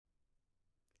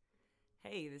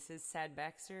Hey, this is Sad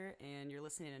Baxter, and you're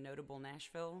listening to Notable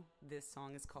Nashville. This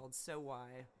song is called So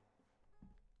Why.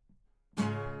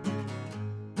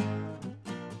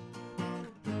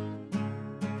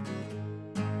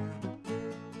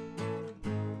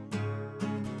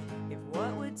 If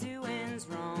what we're doing's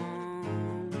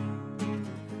wrong,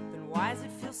 then why does it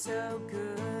feel so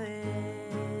good?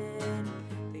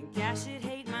 Think I should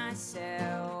hate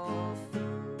myself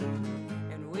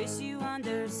and wish you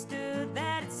understood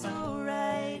that it's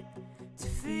alright to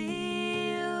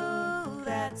feel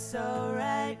that's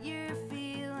alright. Your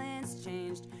feelings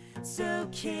changed. It's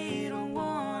okay, don't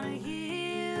wanna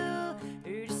heal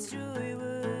or destroy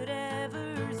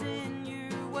whatever's in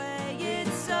your way.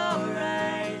 It's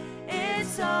alright,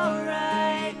 it's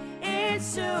alright, it's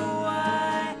so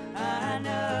why I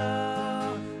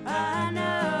know,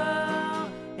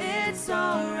 it's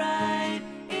alright,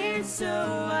 it's so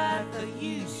I thought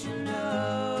you should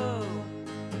know.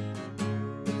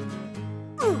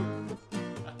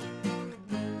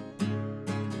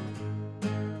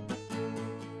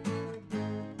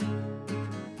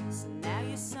 So now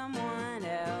you're someone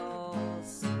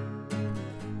else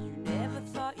you never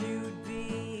thought you'd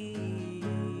be.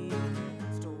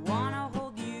 Still wanna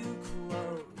hold you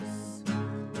close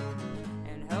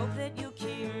and hope that you'll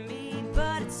keep me,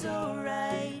 but it's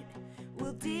alright,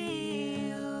 we'll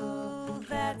deal.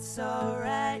 That's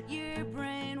alright, your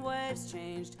brainwaves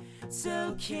changed. It's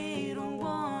okay, don't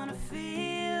wanna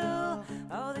feel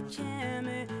all the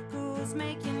chemicals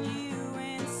making you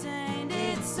insane.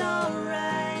 It's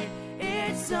alright,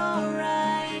 it's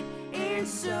alright,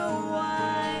 it's so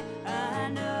why I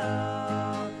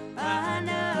know,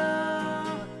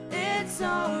 it's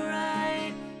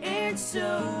alright, it's so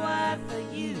I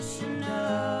thought you should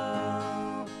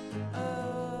know.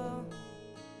 Oh,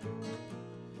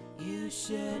 you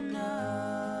should know.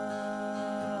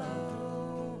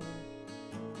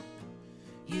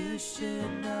 You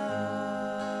should know.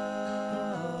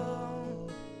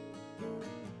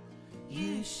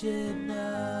 You should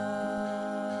know.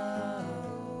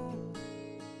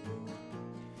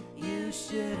 You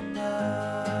should know.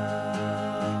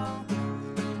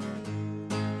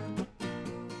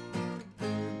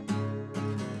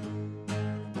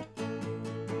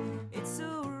 It's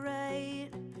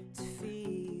alright to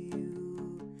feel.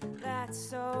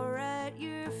 That's alright,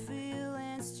 your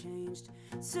feelings changed.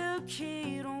 It's okay,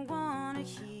 you don't wanna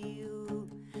heal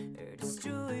or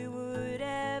destroy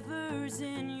whatever's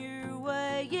in your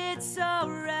way. It's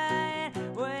alright,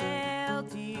 well,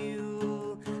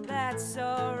 deal. That's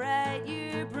alright,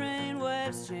 your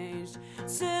brainwaves changed.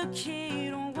 It's okay,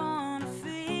 you don't wanna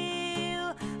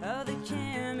feel all the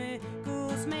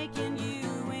chemicals making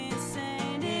you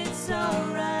insane. It's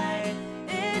alright,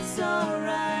 it's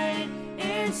alright,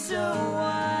 it's so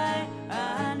why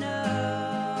I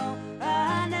know,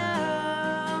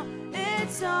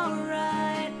 it's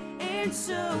alright, it's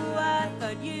so I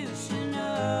thought you should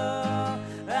know.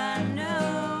 I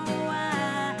know,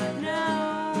 I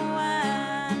know,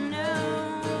 I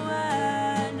know,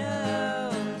 I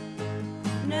know.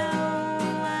 No,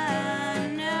 I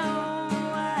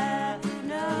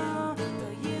know,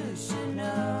 but you should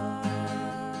know.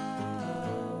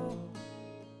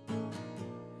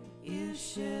 You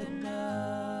should know.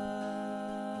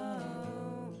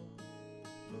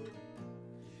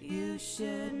 You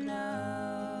should know.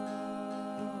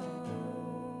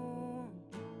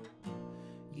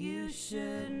 You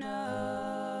should know.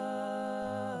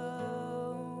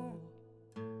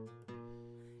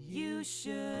 You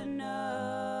should know.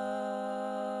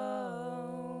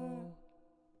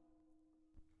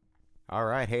 All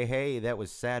right. Hey, that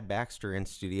was Sad Baxter in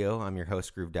studio. I'm your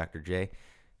host, Groove Dr. J.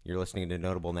 You're listening to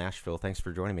Notable Nashville. Thanks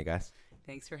for joining me, guys.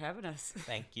 Thanks for having us.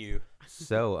 Thank you.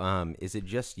 So, is it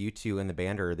just you two in the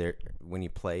band, or when you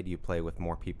play, do you play with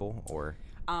more people, or?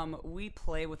 We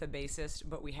play with a bassist,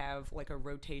 but we have like a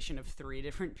rotation of 3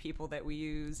 different people that we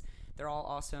use. They're all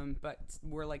awesome, but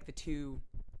we're like the 2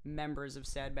 members of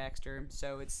Sad Baxter,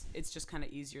 so it's just kind of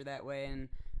easier that way. And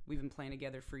we've been playing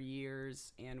together for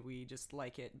years, and we just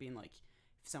like it being like,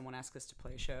 if someone asks us to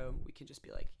play a show, we can just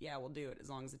be like, yeah, we'll do it as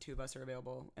long as the 2 of us are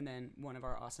available. And then one of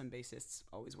our awesome bassists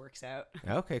always works out.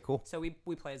 Okay, cool. So we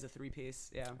play as a 3-piece,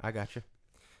 yeah. I gotcha.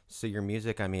 So your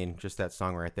music, I mean, just that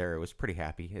song right there, it was pretty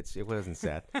happy. It wasn't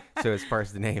sad. So as far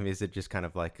as the name, is it just kind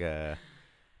of like a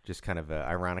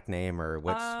ironic name, or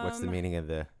what's the meaning of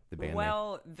the band name?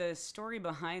 Well, the story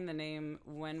behind the name,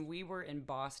 when we were in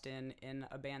Boston in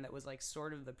a band that was like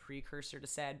sort of the precursor to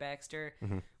Sad Baxter,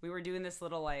 we were doing this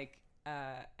little like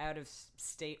out of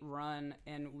state run,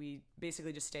 and we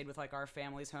basically just stayed with like our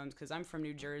family's homes, because I'm from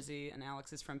New Jersey and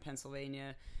Alex is from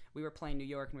Pennsylvania. we were playing New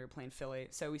York and we were playing Philly.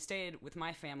 So we stayed with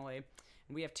my family,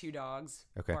 and we have 2 dogs,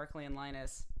 Okay. Barkley and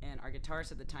Linus, and our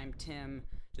guitarist at the time, Tim,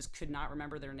 just could not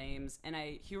remember their names. And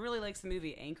he really likes the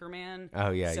movie Anchorman.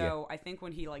 Oh, yeah, So I think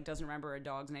when he like doesn't remember a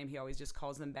dog's name, he always just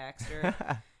calls them Baxter.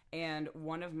 And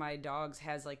one of my dogs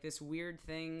has like this weird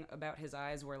thing about his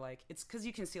eyes where like it's because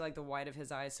you can see like the white of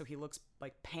his eyes, so he looks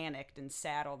like panicked and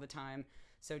sad all the time.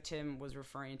 So Tim was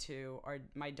referring to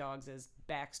my dogs as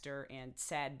Baxter and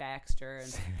Sad Baxter,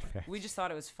 and we just thought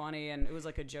it was funny, and it was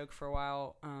like a joke for a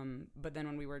while. But then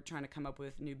when we were trying to come up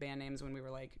with new band names, when we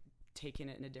were like taking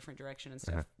it in a different direction and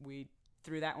stuff, we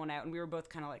threw that one out, and we were both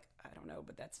kind of like, I don't know,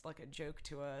 but that's like a joke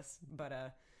to us. But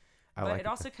it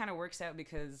also kind of works out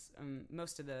because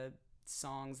most of the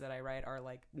songs that I write are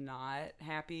like not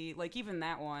happy. Like even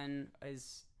that one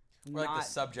is Or like the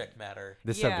subject matter.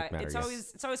 The subject matter.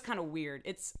 It's always kind of weird.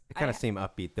 It kind of seemed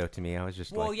upbeat though to me. I was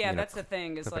just well, like, yeah, that's the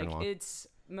thing. Is like along. it's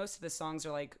most of the songs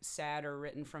are like sad or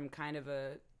written from kind of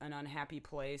an unhappy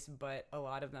place, but a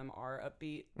lot of them are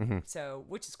upbeat. Mm-hmm. So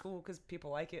which is cool because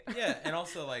people like it. Yeah, and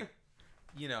also like,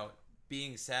 you know,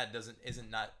 being sad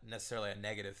isn't not necessarily a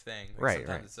negative thing. Like Right,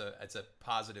 sometimes it's a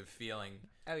positive feeling.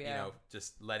 Oh, yeah. You know,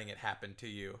 just letting it happen to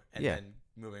you and Yeah. then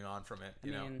moving on from it. I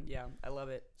mean, yeah, I love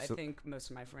it. So- I think most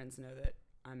of my friends know that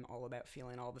I'm all about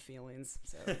feeling all the feelings.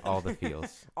 So all the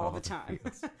feels. all the time.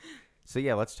 feels. So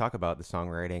yeah, let's talk about the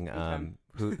songwriting.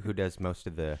 Who does most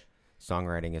of the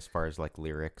songwriting as far as like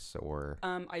lyrics or?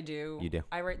 I do. You do?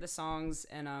 I write the songs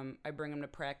and I bring them to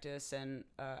practice, and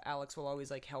Alex will always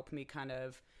like help me kind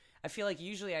of. I feel like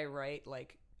usually I write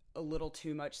like a little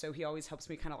too much, so he always helps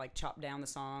me kind of like chop down the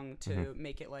song to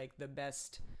make it like the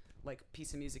best like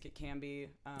piece of music it can be.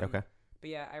 Okay. But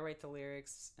yeah, I write the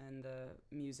lyrics and the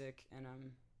music, and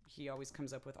he always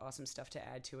comes up with awesome stuff to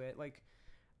add to it. Like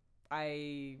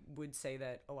I would say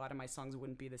that a lot of my songs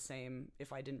wouldn't be the same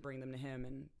if I didn't bring them to him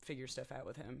and figure stuff out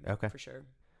with him. Okay. For sure.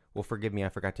 Well, forgive me, I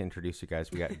forgot to introduce you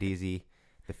guys. We got DZ,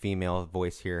 the female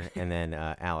voice here, and then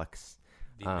Alex,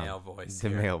 the male voice. the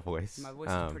here. male voice. My voice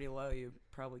is pretty low. You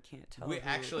probably can't tell. We who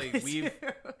actually it is. we've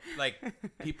like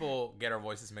people get our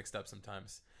voices mixed up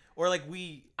sometimes, or like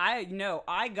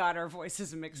I got our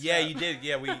voices mixed Yeah, up. you did.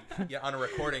 Yeah, on a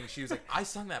recording, she was like, "I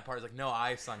sung that part." I was like, "No,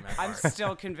 I sung that I'm part."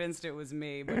 still convinced it was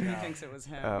me, but he thinks it was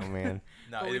him. Oh man.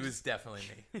 No, we it was definitely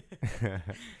me.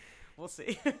 We'll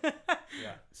see.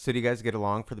 Yeah. So do you guys get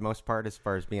along for the most part as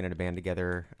far as being in a band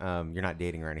together? You're not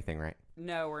dating or anything, right?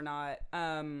 No, we're not.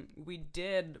 We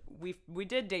did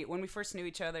date when we first knew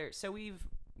each other. So we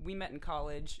met in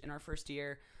college in our first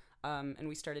year, and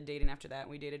we started dating after that. And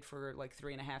we dated for like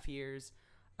 3.5 years,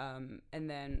 and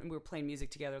then we were playing music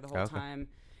together the whole Okay. time.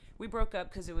 We broke up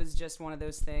because it was just one of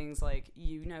those things, like,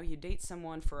 you date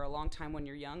someone for a long time when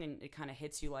you're young, and it kind of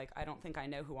hits you like, I don't think I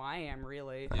know who I am,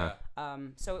 really. Yeah.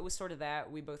 So it was sort of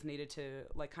that. We both needed to,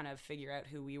 like, kind of figure out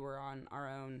who we were on our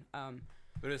own.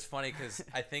 But it was funny because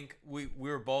I think we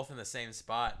were both in the same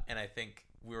spot, and I think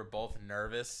we were both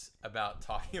nervous about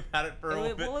talking about it for a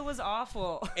little bit. Well, it was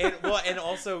awful. and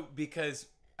also because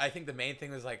I think the main thing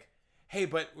was like, hey,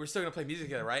 but we're still gonna play music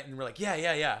together, right? And we're like,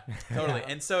 yeah, totally.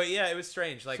 And so yeah, it was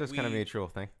strange. Like So it's kind of a mutual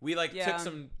thing. we like Yeah. took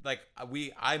some like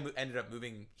ended up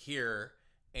moving here,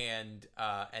 and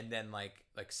then like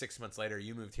 6 months later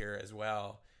you moved here as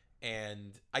well,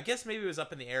 and I guess maybe it was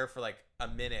up in the air for like a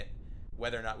minute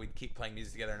whether or not we'd keep playing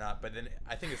music together or not. But then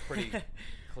I think it's pretty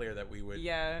clear that we would.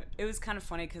 Yeah, it was kind of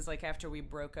funny because like after we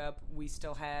broke up, we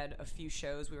still had a few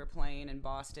shows we were playing in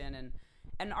Boston,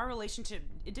 and our relationship,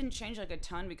 it didn't change like a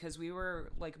ton because we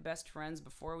were like best friends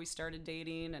before we started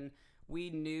dating, and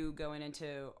we knew going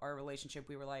into our relationship,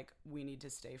 we were like, we need to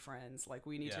stay friends. Like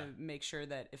we need to make sure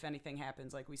that if anything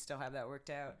happens, like we still have that worked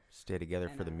out. Stay together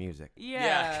And, for the music.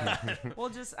 Yeah. Well,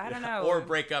 just, I don't know. Or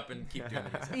break up and keep doing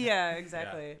the music. Yeah,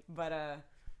 exactly. But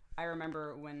I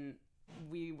remember when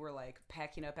we were like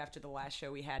packing up after the last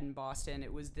show we had in Boston,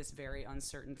 it was this very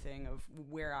uncertain thing of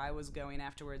where I was going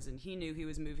afterwards, and he knew he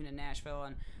was moving to Nashville,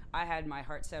 and I had my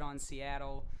heart set on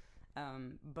Seattle.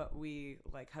 But we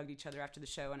like hugged each other after the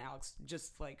show, and Alex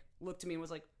just like looked at me and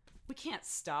was like, we can't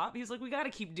stop. He was like, we got to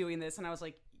keep doing this. And I was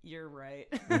like, you're right.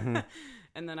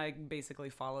 And then I basically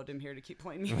followed him here to keep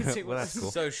playing music. Well, that's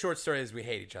cool. So short story is we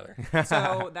hate each other.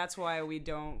 So that's why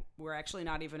we're actually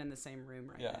not even in the same room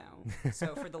right Yeah. now.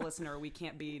 So for the listener, we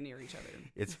can't be near each other.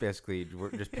 It's basically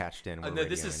we're just patched in. No,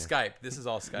 this is Skype. This is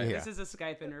all Skype. Yeah. This is a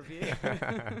Skype interview.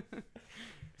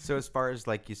 So as far as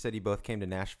like you said, you both came to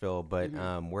Nashville, but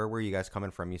where were you guys coming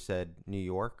from? You said New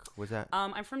York, was that?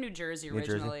 I'm from New Jersey New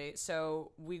Jersey? originally,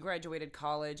 so we graduated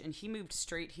college, and he moved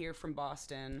straight here from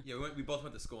Boston. Yeah, we both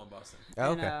went to school in Boston.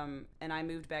 Oh, okay. And I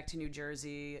moved back to New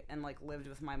Jersey and like lived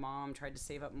with my mom, tried to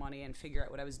save up money and figure out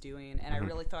what I was doing. And I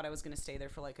really thought I was going to stay there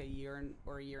for like a year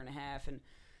or a year and a half and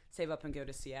save up and go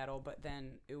to Seattle. But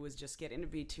then it was just getting to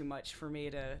be too much for me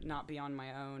to not be on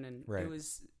my own. And Right. it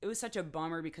was such a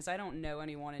bummer because I don't know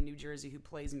anyone in New Jersey who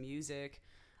plays music.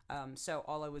 So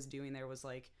all I was doing there was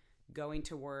like going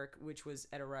to work, which was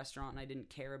at a restaurant, and I didn't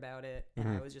care about it. And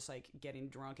I was just like getting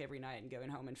drunk every night and going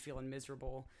home and feeling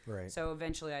miserable. Right. So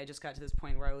eventually I just got to this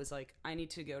point where I was like, I need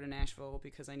to go to Nashville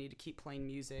because I need to keep playing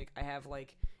music. I have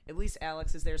like, at least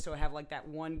Alex is there, so I have like that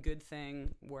one good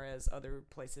thing, whereas other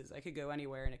places I could go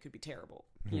anywhere and it could be terrible,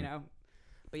 you know?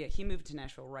 But yeah, he moved to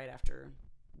Nashville right after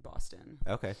Boston.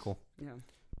 Okay, cool. Yeah.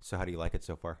 So how do you like it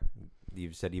so far?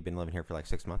 You've said you've been living here for like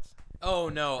 6 months. Oh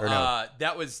no, Or no.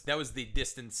 that was the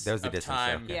distance. That was the of distance,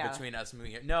 time okay. Yeah. between us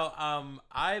moving here. No,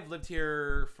 I've lived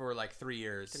here for like 3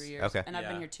 years. 3 years. Okay. And I've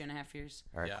Yeah. been here 2.5 years.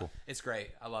 All right, Yeah, cool. it's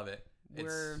great. I love it.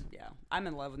 I'm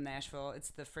in love with Nashville. It's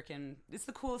the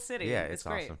coolest city. Yeah, it's it's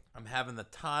great. awesome. I'm having the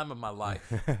time of my life.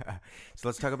 So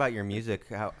let's talk about your music.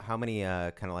 How many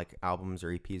kind of like albums or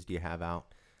EPs do you have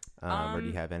out? Or do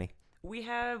you have any? We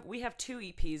have 2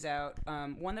 EPs out.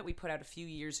 One that we put out a few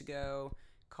years ago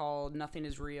called Nothing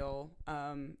Is Real.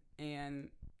 And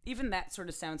even that sort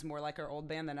of sounds more like our old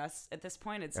band than us at this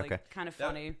point. It's Okay. like kind of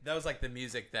funny. That was like the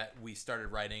music that we started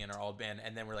writing in our old band,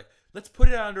 and then we're like, let's put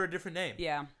it out under a different name.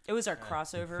 Yeah, it was our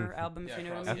crossover album, if you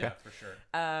know what I mean. Yeah, for sure.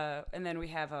 And then we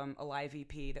have a live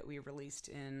EP that we released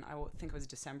in, think it was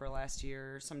December last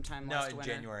year, sometime No, last in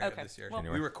winter. January Okay. of this year. Well,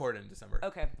 We recorded in December.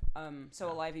 Okay.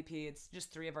 So a live EP, it's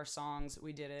just 3 of our songs.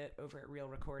 We did it over at Real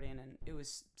Recording, and it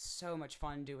was so much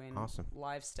fun doing Awesome.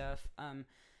 live stuff.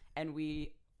 And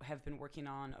we have been working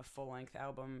on a full-length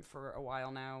album for a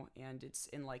while now, and it's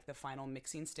in like the final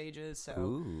mixing stages. So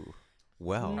Ooh.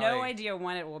 Well, no Probably- idea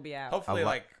when it will be out. Hopefully, A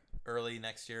lot- like early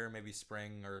next year, maybe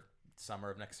spring or summer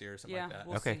of next year, or something Yeah, like that.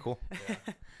 we'll okay, see. cool. Yeah.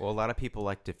 Well, a lot of people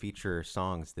like to feature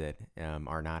songs that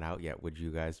are not out yet. Would you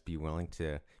guys be willing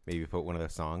to maybe put one of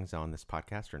those songs on this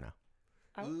podcast or no?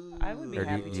 I would be Or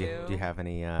happy to. do you have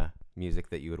any music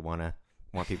that you would want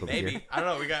people to hear? Maybe I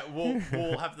don't know.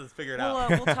 We'll have to figure it out.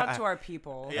 We'll talk to our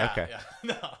people. Yeah, Okay. yeah.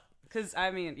 No. Because,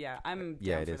 I mean, I'm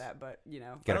Yeah, down it for is. that, but, you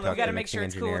know, Gotta we talk to got to the make sure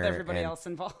it's mixing cool with engineer everybody and- else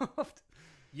involved.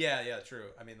 Yeah, true.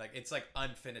 I mean, like it's like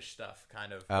unfinished stuff,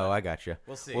 kind of. Oh, but I gotcha.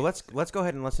 We'll see. Well, let's go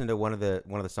ahead and listen to one of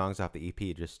the songs off the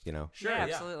EP. Just Sure, yeah,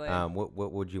 yeah. absolutely.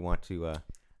 what would you want to feature?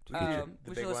 The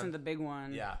We big should listen one? to the big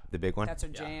one. Yeah. The big one. That's our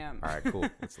Yeah. jam. All right, cool.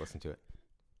 Let's listen to it.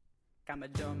 Got my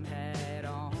dumb head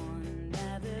on.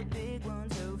 Now the big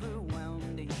one's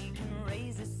overwhelmed. He can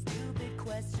raise his stupid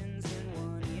questions in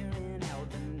one ear and out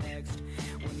the next.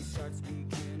 When he starts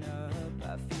speaking up,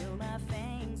 I feel my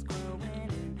fangs growing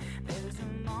in. There's a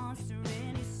monster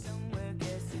in you somewhere.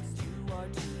 Guess it's too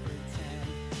hard to pretend.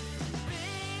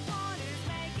 Big one is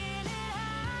making it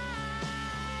hard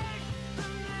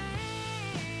for me.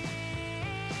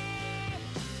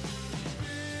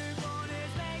 Big one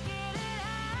is making it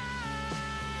hard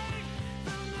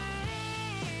for me.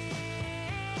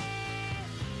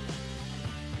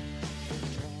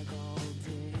 Drag all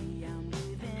day, I'm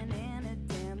living in a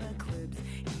damn eclipse.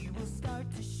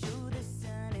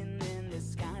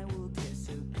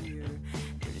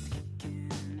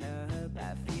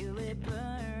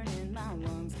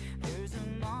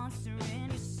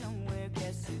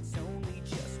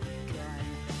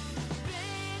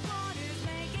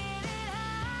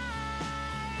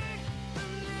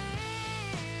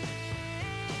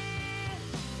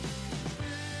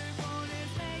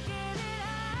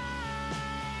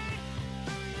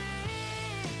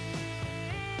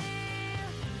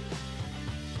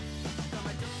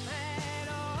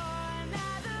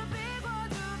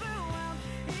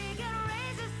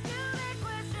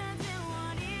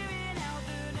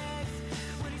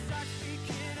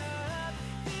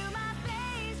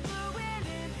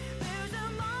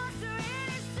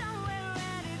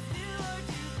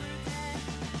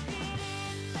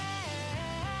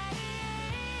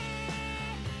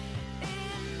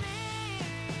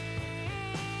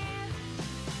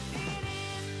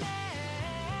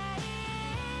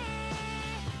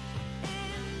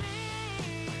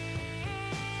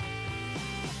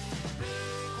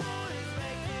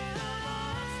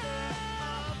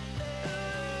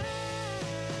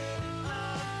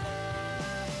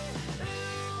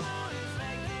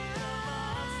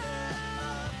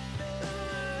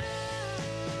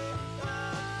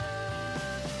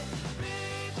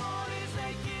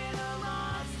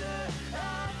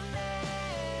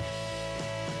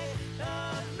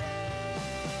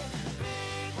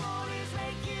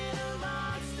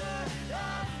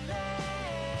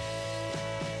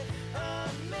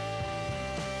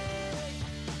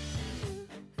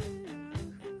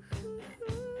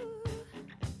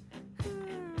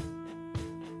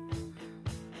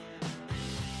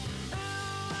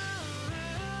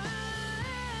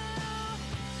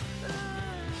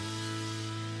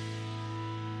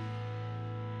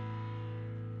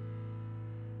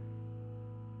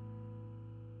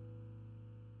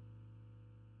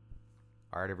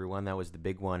 All right, everyone. That was the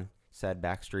big one. Sad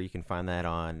Baxter. You can find that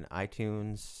on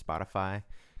iTunes, Spotify.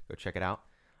 Go check it out.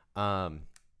 All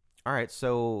right.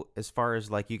 So as far as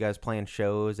like you guys playing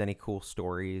shows, any cool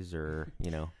stories or,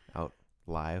 out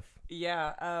live?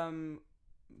 Yeah.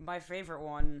 My favorite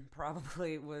one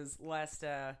probably was last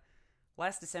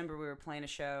December. We were playing a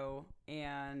show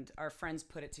and our friends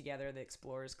put it together, the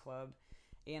Explorers Club.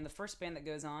 And the first band that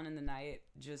goes on in the night,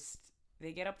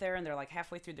 they get up there and they're like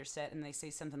halfway through their set and they say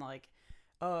something like,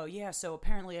 oh yeah, so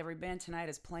apparently every band tonight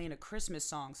is playing a Christmas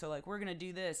song, so like we're gonna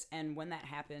do this. And when that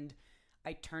happened,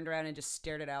 I turned around and just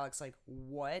stared at Alex like,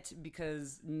 what?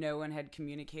 Because no one had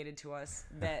communicated to us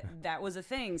that was a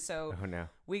thing. So Oh, no.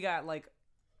 we got like,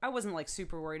 I wasn't like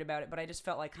super worried about it, but I just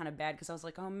felt like kind of bad because I was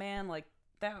like, oh man, like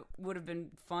that would have been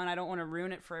fun. I don't want to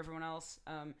ruin it for everyone else.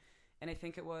 And I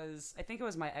think it was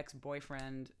my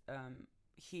ex-boyfriend.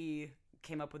 He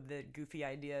came up with the goofy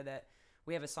idea that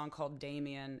we have a song called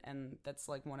Damien, and that's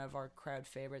like one of our crowd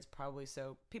favorites probably.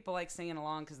 So people like singing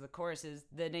along because the chorus is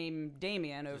the name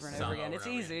Damien over and over again. It's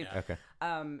easy. Yeah. Okay.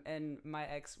 And my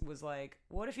ex was like,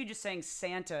 what if you just sang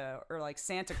Santa or like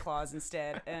Santa Claus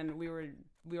instead? And we were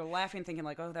laughing thinking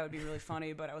like, oh, that would be really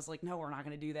funny. But I was like, no, we're not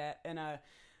going to do that. And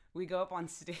we go up on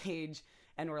stage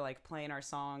and we're like playing our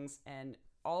songs, and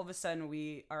all of a sudden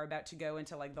we are about to go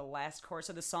into like the last chorus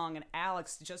of the song, and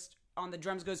Alex just on the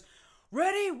drums goes,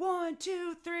 ready, 1,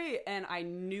 2, 3. And I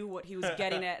knew what he was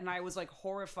getting at, and I was like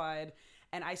horrified.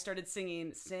 And I started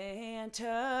singing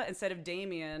Santa instead of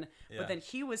Damien, but then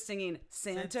he was singing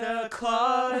Santa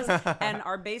Claus, and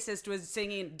our bassist was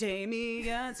singing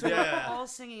Damien. So we were all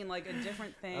singing like a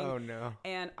different thing. Oh, no.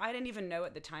 And I didn't even know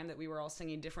at the time that we were all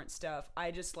singing different stuff.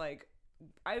 It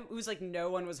was like no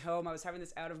one was home. I was having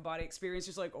this out of body experience,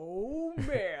 just like, oh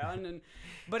man,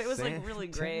 but it was like really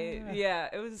great. Yeah,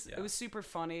 it was super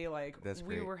funny. Like That's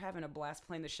we great. were having a blast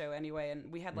playing the show anyway,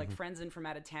 and we had like friends in from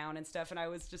out of town and stuff, and I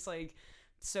was just like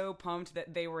so pumped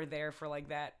that they were there for like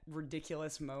that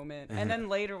ridiculous moment. And then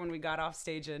later when we got off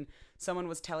stage and someone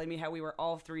was telling me how we were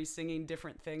all three singing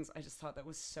different things, I just thought that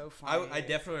was so funny. I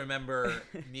definitely remember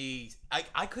me. I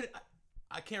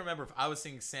can't remember if I was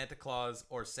singing Santa Claus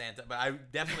or Santa, but I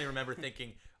definitely remember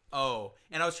thinking, oh,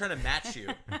 and I was trying to match you.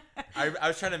 I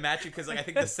was trying to match you because like I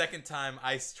think the second time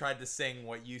I tried to sing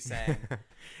what you sang.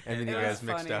 And then It you was guys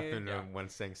mixed up funny. and one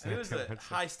sang Santa. It was a one sang-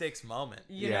 high stakes moment.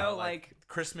 You Yeah. know, like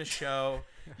Christmas show,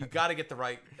 you got to get the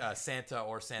right Santa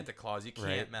or Santa Claus. You can't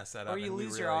Right. mess that up. or you and we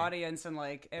lose your really- audience and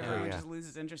like everyone yeah. just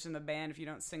loses interest in the band if you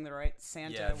don't sing the right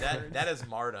Santa Yeah, words. that has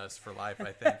marred us for life.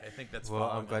 I think that's. Well, I'm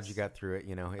following glad us. you got through it.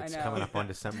 It's know. coming up on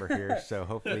December here, so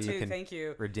hopefully Me you too, can thank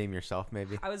you. redeem yourself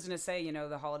maybe. I was gonna say,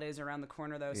 the holidays are around the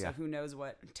corner though, so Yeah. who knows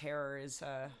what terror is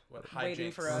What waiting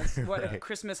hijinks. for us? What Right.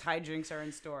 Christmas hijinks are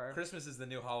in store? Christmas is the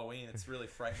new Halloween. It's really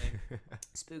frightening.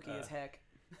 Spooky as heck.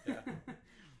 Yeah.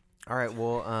 All right,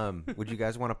 well, would you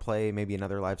guys want to play maybe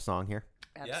another live song here?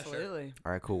 Yeah, sure. Absolutely.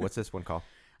 All right, cool. What's this one called?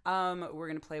 We're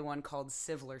gonna play one called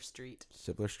Sivler Street.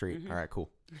 Sibler Street. Mm-hmm. All right,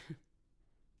 cool.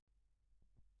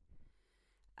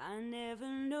 I never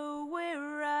know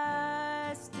where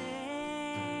I stand,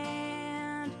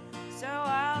 so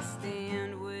I'll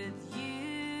stand with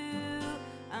you.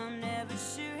 I'm never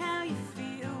sure how you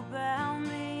feel about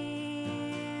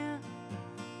me,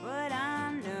 but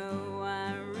I know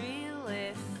I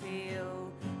really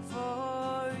feel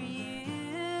for you.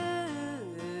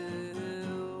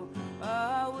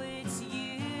 Oh, it's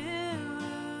you.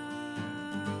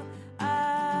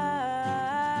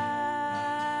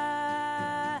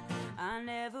 I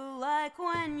never like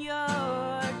when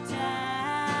you're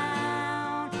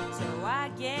down, so I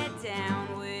get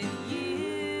down with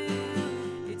you.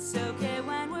 It's okay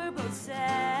when we're both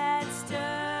sad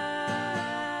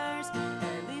stars,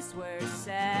 at least we're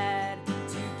sad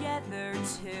together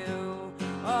too.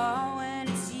 Oh, and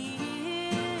it's you,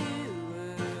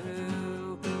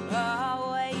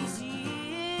 always you,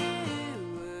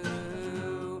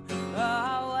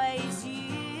 always you.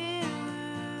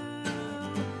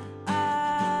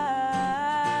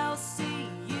 I'll see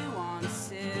you on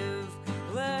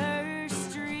Sivler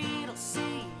Street. I'll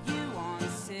see you on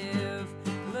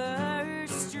Sivler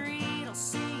Street. I'll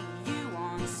see you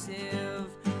on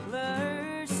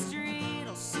Sivler Street.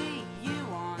 I'll see you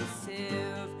on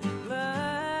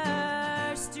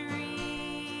Sivler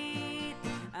Street.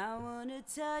 I wanna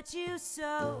touch you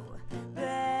so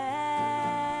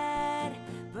bad,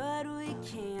 but we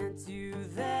can't do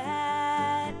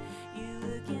that. You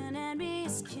looking at me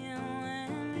is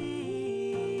killing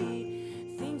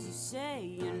me. Things you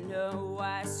say,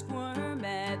 I squirm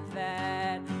at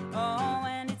that. Oh,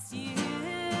 and it's you,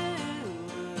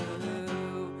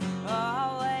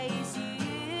 always you,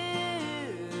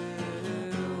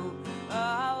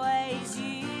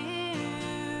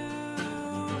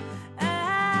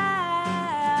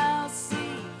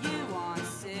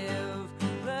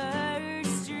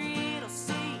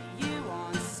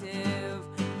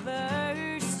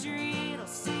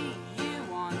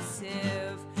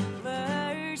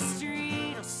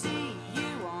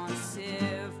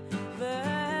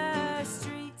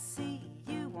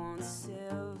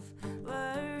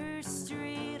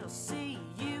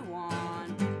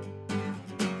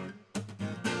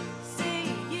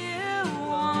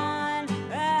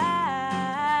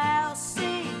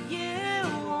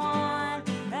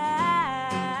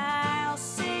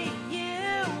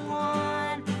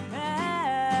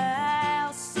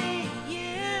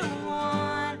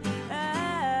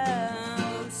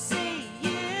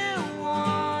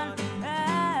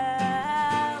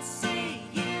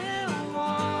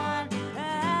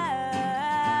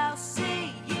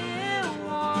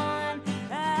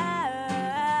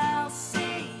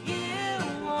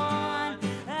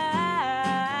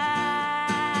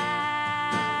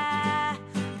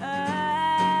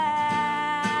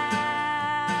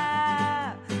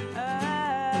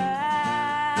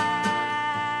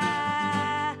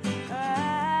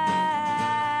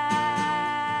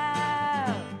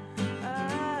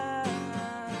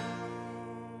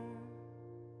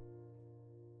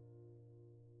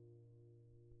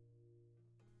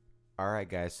 All right,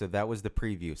 guys. So that was the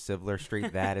preview. Sivler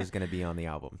Street. That is going to be on the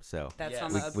album. So That's Yes.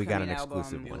 on We- the we got an upcoming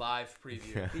exclusive album. The one. live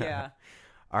preview. Yeah.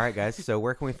 all right, guys. So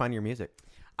where can we find your music?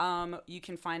 You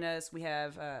can find us. We're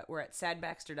at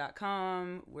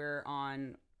sadbaxter.com. We're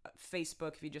on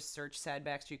Facebook. If you just search Sad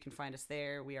Baxter, you can find us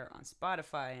there. We are on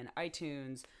Spotify and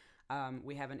iTunes.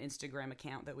 We have an Instagram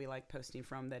account that we like posting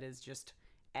from that is just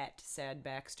at Sad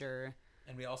Baxter.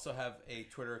 And we also have a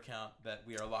Twitter account that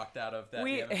we are locked out of that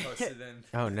we We- haven't posted in.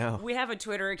 Oh no. We have a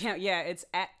Twitter account. Yeah, it's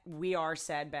at We Are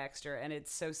Sad Baxter, and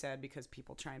it's so sad because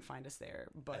people try and find us there.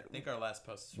 I But think our last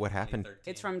post is from What happened?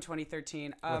 2013. it's from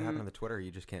 2013. What happened on the Twitter?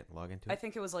 You just can't log into I it.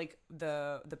 think it was like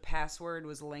the password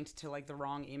was linked to like the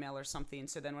wrong email or something.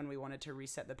 So then when we wanted to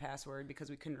reset the password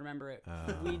because we couldn't remember it,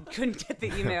 we couldn't get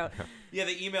the email. Yeah,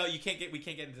 the email we can't get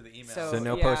into the email. So- So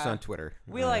no yeah. posts on Twitter.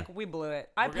 We we blew it.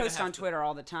 I We're gonna post have on to- Twitter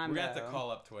all the time. we're gonna have to though. call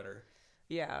up Twitter.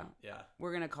 Yeah, Yeah.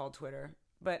 we're gonna call Twitter.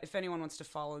 But if anyone wants to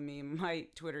follow me, my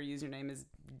Twitter username is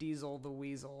Diesel the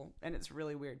Weasel, and it's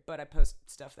really weird. But I post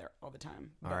stuff there all the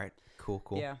time. All But, right. Cool.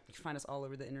 Yeah, you can find us all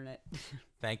over the internet.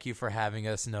 Thank you for having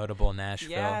us, Notable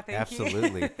Nashville. Yeah, thank you.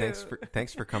 Absolutely.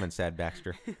 Thanks for coming, Sad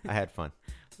Baxter. I had fun.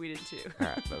 We did too. All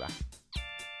right. Bye bye.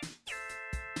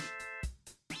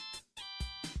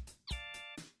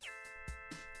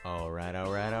 All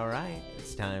right.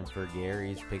 It's time for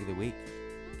Gary's Pick of the Week.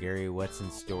 Gary, what's in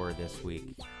store this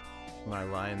week? My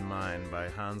Lion Mine by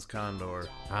Hans Condor.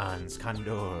 Hans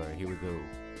Condor. Here we go.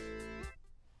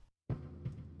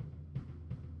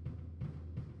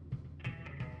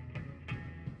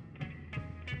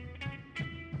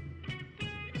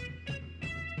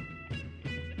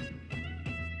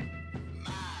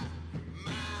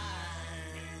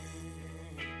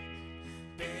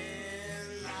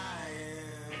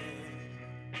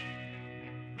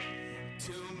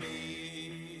 To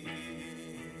me,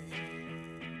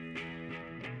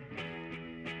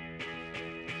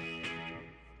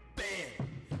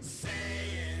 been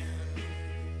saying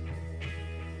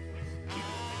I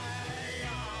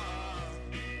ought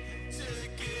to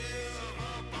give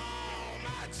up all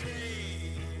my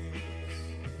dreams.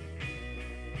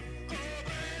 Oh,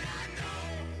 but I know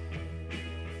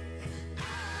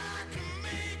I can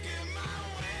make it my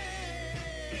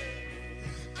way.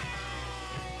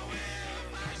 Oh, if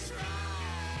I try.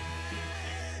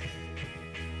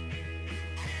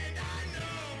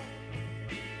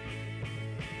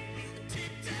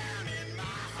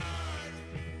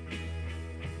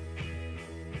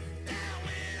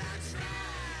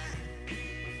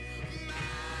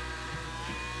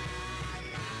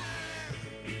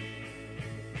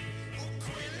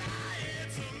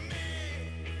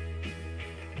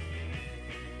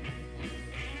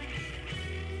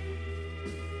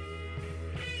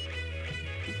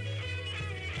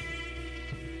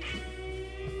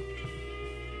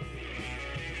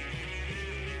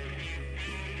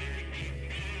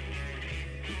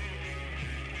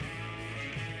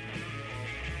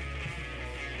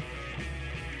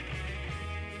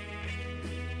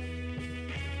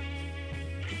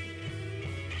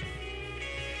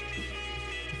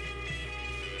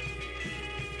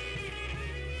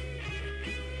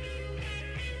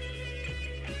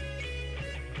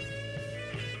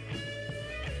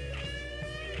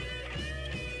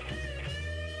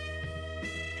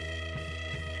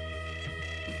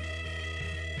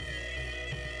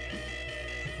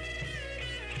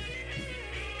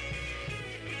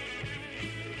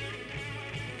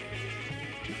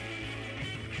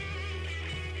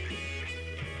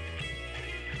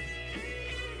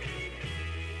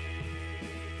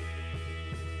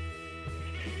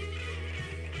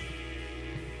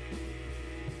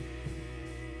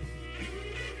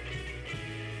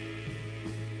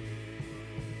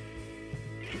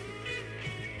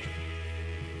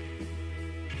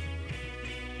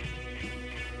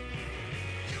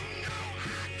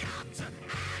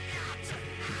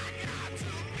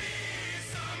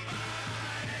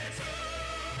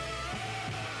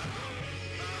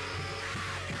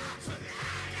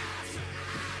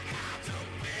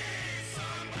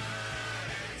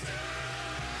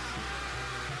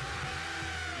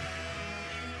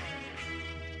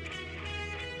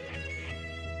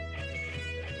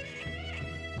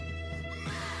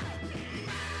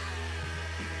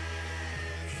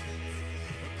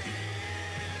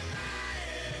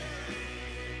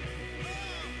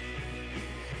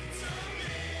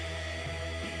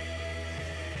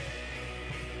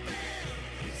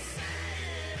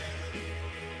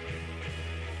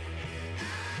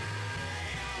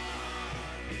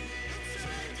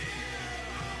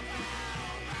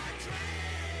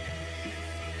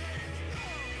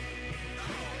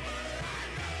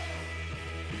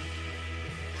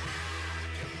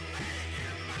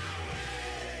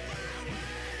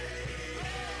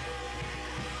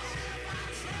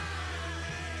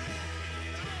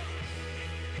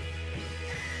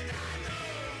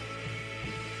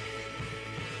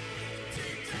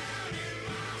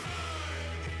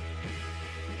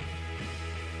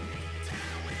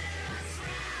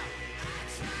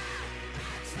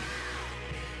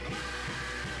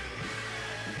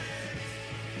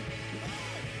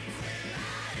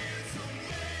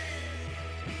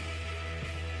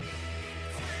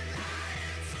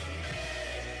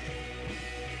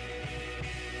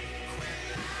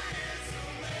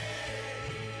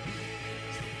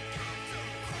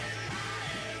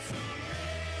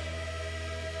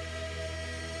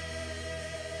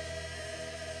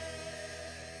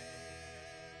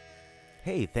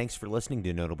 Hey, thanks for listening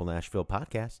to Notable Nashville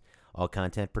Podcast. All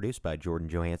content produced by Jordan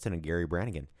Johansson and Gary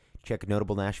Brannigan. Check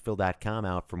NotableNashville.com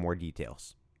out for more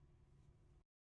details.